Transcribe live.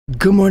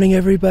Good morning,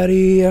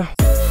 everybody.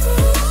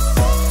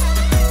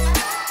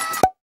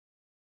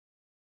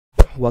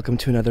 Welcome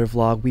to another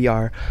vlog. We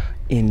are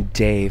in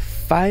day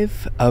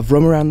 5 of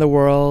Rome Around the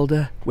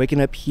World, waking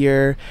up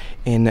here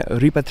in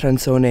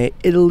Ripatransone,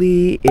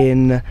 Italy,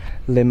 in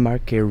Le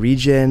Marche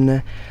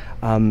region.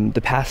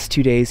 The past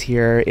 2 days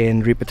here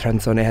in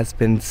Ripatransone has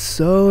been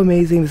so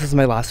amazing. This is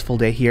my last full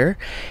day here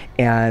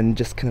and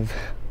just kind of,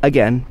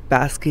 again,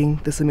 basking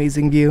this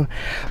amazing view.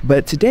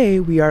 But today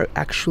we are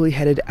actually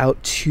headed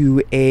out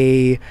to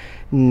a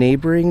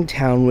neighboring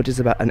town, which is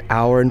about an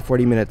hour and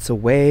 40 minutes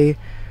away.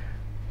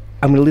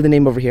 I'm gonna leave the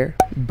name over here,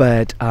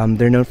 but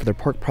they're known for their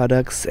pork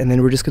products. And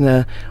then we're just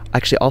gonna,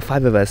 actually all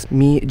 5 of us,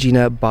 me,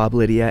 Gina, Bob,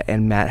 Lydia,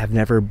 and Matt, have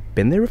never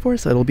been there before,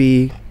 so it'll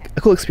be a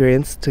cool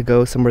experience to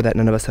go somewhere that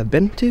none of us have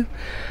been to.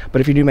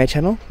 But if you're new to my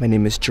channel, my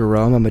name is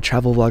Jerome. I'm a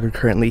travel vlogger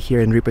currently here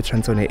in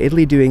Ripatransone,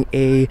 Italy, doing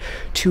a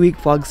 2-week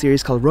vlog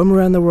series called Rome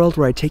Around the World,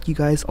 where I take you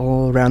guys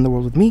all around the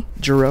world with me,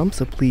 Jerome.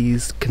 So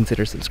please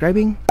consider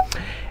subscribing.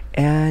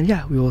 And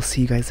yeah, we will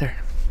see you guys there.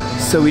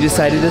 So we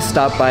decided to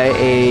stop by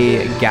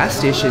a gas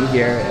station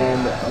here,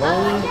 and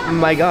oh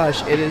my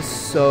gosh, it is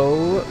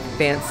so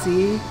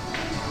fancy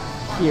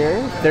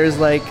here. There's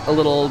like a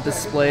little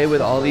display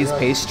with all these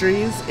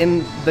pastries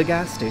in the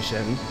gas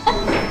station.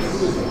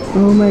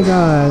 Oh my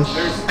gosh,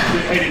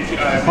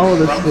 all of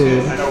this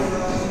food.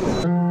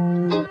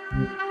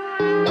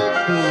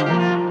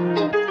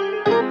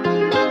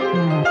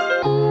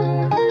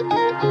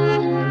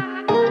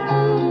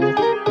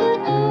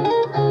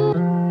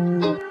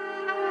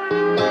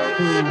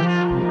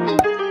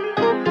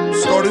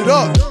 Start it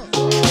up.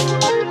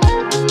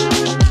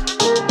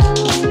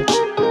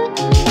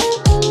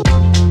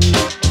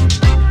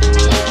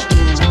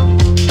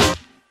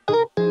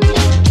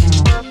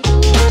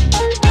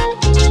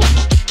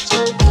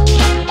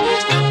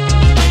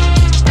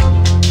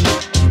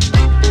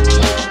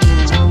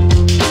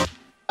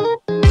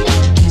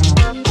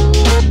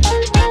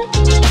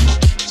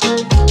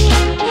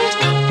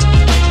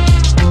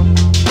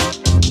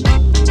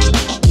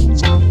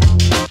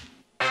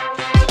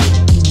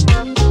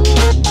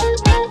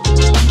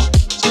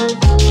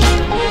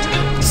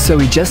 So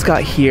we just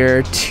got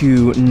here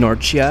to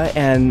Norcia,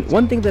 and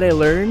one thing that I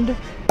learned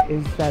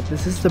is that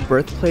this is the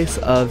birthplace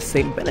of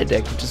Saint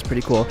Benedict, which is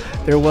pretty cool.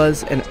 There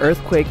was an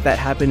earthquake that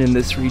happened in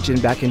this region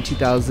back in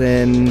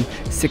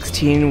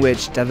 2016,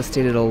 which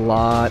devastated a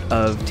lot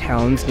of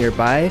towns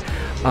nearby.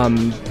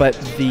 But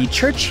the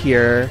church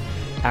here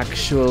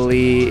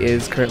actually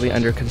is currently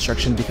under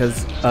construction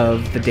because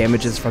of the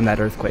damages from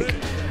that earthquake.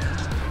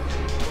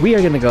 We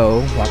are gonna go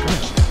walk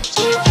around.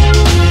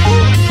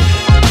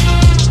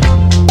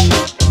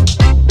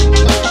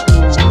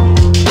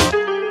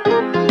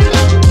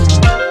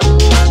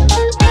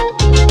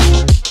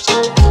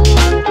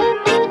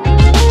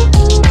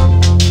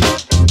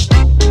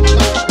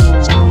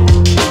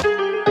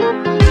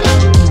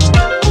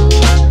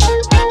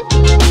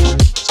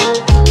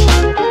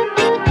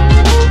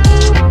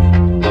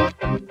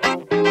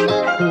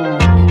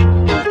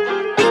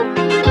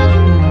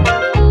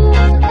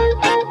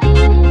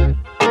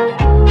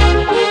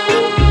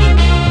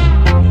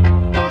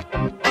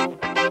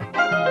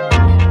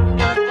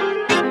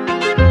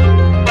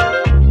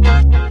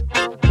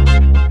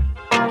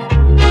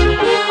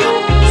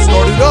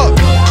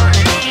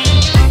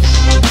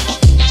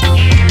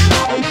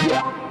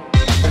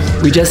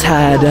 We just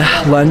had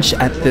lunch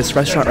at this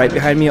restaurant right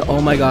behind me. Oh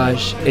my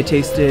gosh, it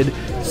tasted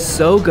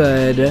so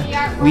good.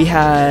 We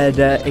had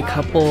a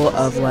couple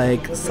of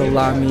like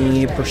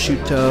salami,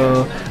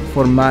 prosciutto,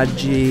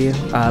 formaggi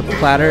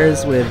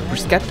platters with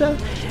bruschetta,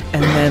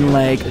 and then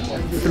like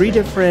 3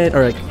 different,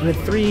 or like we had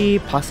 3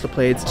 pasta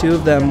plates. 2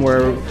 of them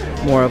were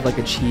more of like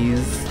a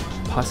cheese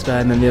pasta,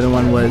 and then the other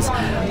one was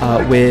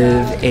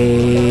with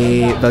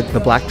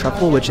the black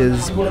truffle, which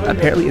is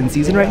apparently in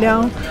season right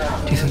now.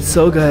 Tasted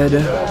so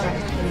good.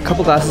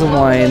 Couple glasses of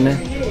wine,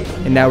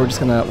 and now we're just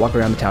gonna walk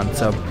around the town.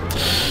 So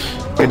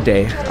good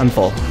day, I'm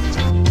full.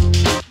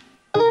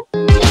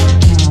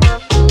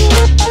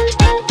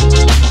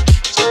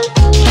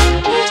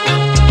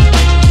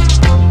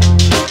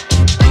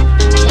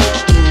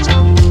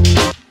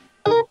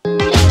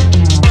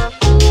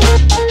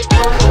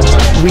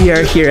 We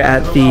are here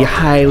at the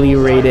highly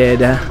rated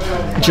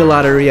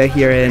gelateria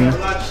here in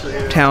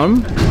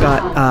town.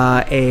 Got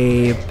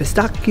a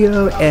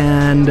pistachio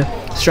and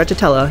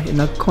stracciatella in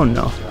a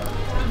cono.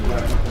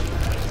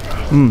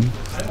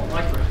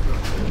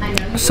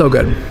 So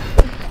good.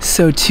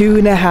 So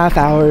 2.5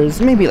 hours,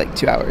 maybe like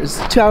 2 hours.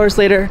 2 hours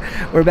later,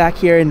 we're back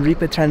here in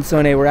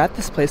Ripatransone. We're at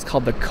this place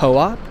called the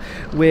Co-op,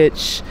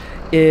 which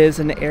is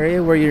an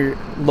area where your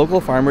local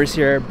farmers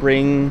here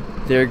bring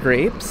their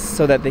grapes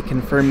so that they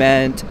can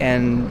ferment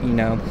and, you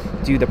know,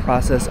 do the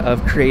process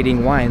of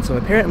creating wine. So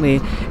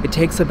apparently it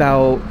takes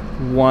about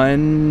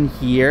 1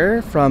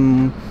 year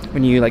from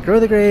when you like grow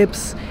the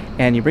grapes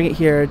and you bring it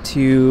here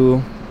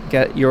to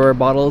get your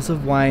bottles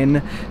of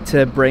wine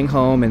to bring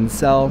home and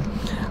sell.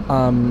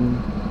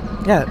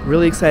 yeah,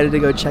 really excited to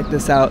go check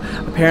this out.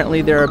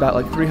 Apparently there are about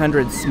like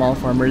 300 small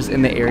farmers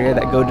in the area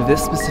that go to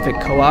this specific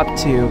co-op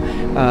to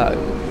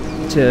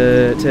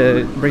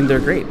bring their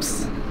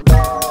grapes.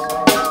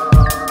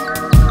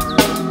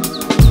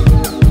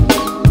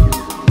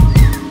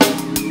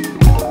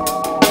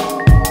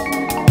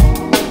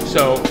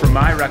 So from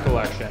my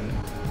recollection,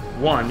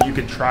 one, you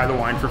could try the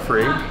wine for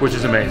free, which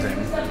is amazing,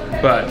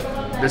 but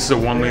this is a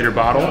 1 liter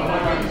bottle,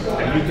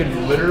 and you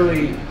can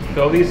literally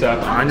fill these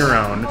up on your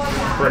own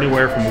for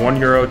anywhere from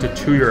 €1 to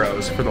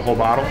 €2 for the whole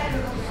bottle.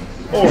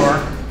 Or,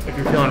 if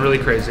you're feeling really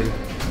crazy,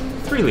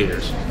 3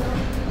 liters.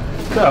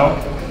 So,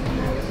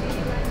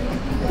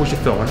 we should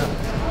fill one up.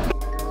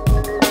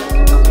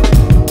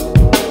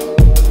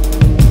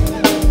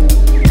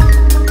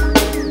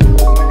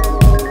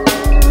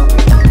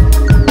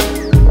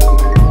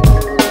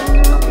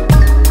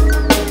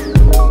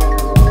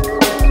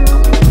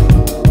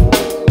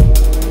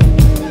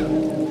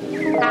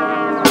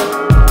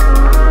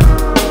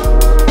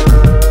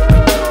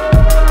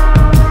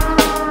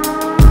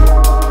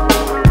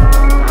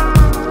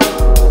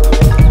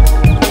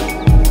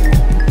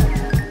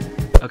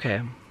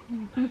 Okay,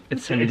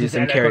 it's time to do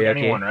some karaoke.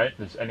 Anyone, right?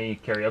 There's any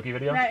karaoke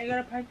video? Matt, you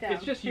gotta pipe down.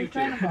 It's just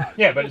YouTube.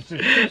 Yeah, but it's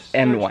just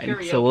And wine,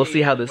 so we'll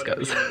see how this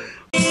goes.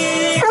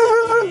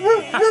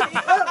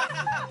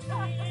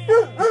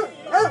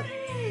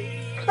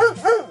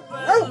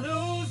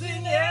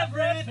 Losing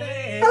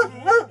everything.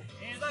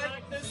 It's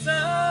like the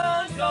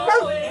sun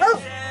going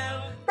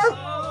down.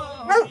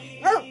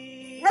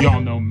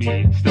 Y'all know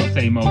me, still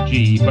same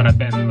OG, but I've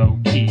been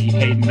low-key,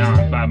 hating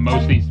on by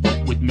most these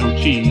with no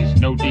cheese,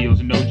 no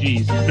deals, and no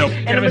G's, no.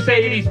 And a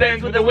Mercedes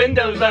Benz with the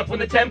windows up when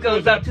the temp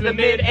goes up to the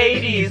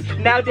mid-80s.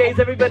 Nowadays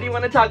everybody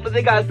wanna talk, but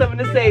they got something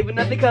to say, but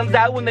nothing comes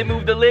out when they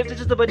move the lips. It's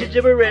just a bunch of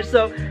gibberish,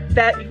 so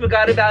that you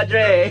forgot about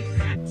Dre.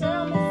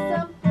 Tell me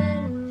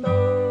something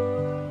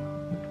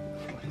more.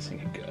 Sing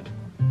it good.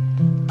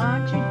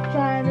 Aren't you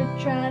trying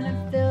to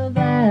fill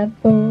that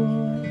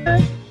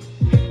void?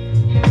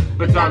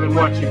 But darling,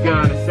 what you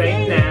gonna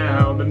say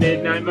now? The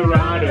midnight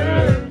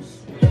marauders.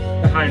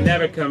 The high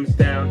never comes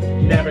down,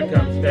 never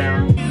comes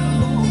down.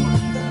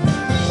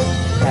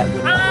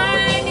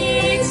 I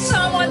need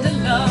someone to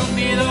love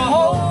me the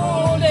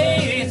whole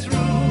day through.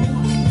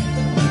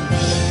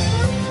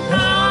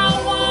 I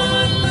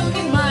want look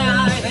in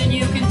my eyes and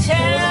you can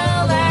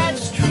tell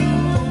that's true.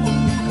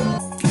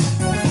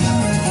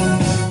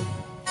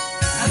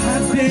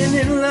 I've been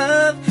in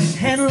love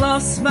and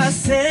lost my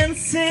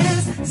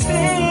senses,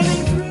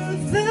 spinning through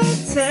the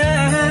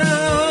town.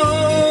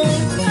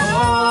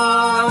 Oh,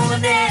 I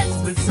wanna dance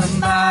with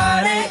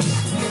somebody.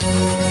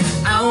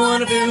 I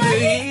wanna feel the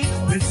heat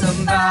with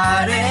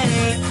somebody.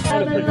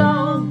 I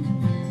belong.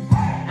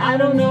 I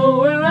don't know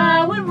where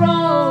I went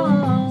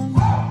wrong,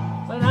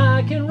 but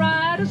I can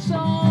write a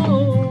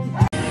song.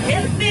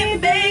 Hit me,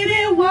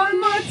 baby, one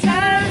more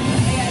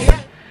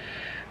time.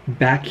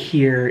 Back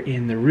here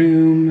in the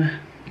room,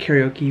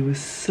 karaoke was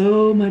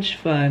so much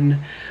fun,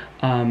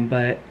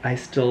 but I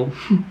still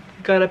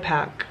gotta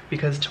pack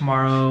because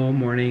tomorrow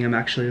morning I'm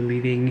actually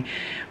leaving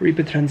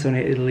Ripatransone,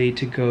 Italy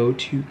to go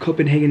to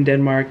Copenhagen,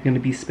 Denmark. I'm gonna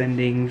be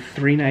spending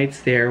 3 nights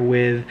there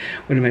with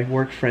one of my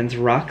work friends,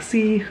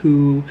 Roxy,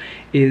 who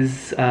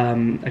is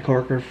a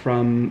coworker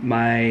from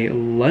my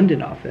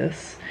London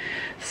office.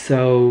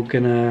 So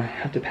gonna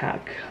have to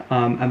pack.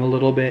 I'm a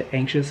little bit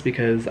anxious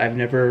because I've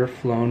never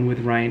flown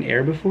with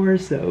Ryanair before,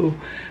 so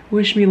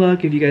wish me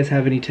luck. If you guys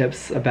have any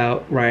tips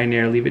about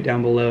Ryanair, leave it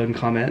down below and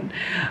comment.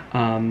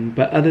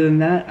 But other than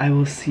that, I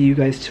will see you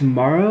guys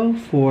tomorrow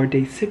for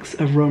day 6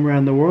 of Roam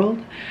Around the World.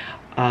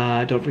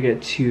 Don't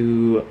forget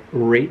to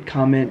rate,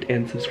 comment,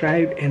 and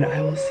subscribe, and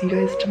I will see you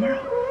guys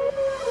tomorrow.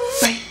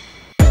 Bye.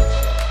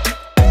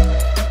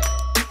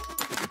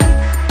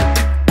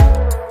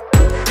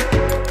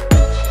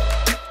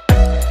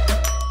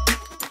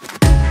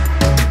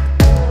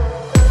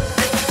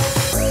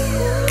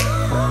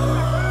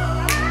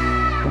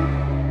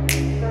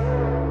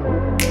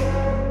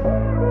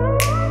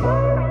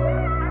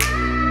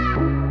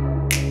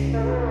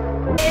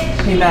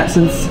 Hey Matt,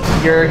 since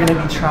you're gonna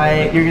be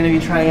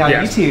trying out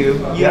Yes.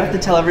 YouTube, you have to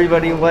tell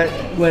everybody what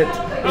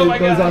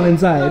goes on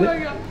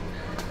inside.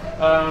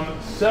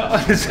 So,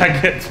 a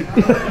second.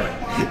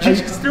 She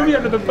just threw me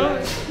under the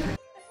bus.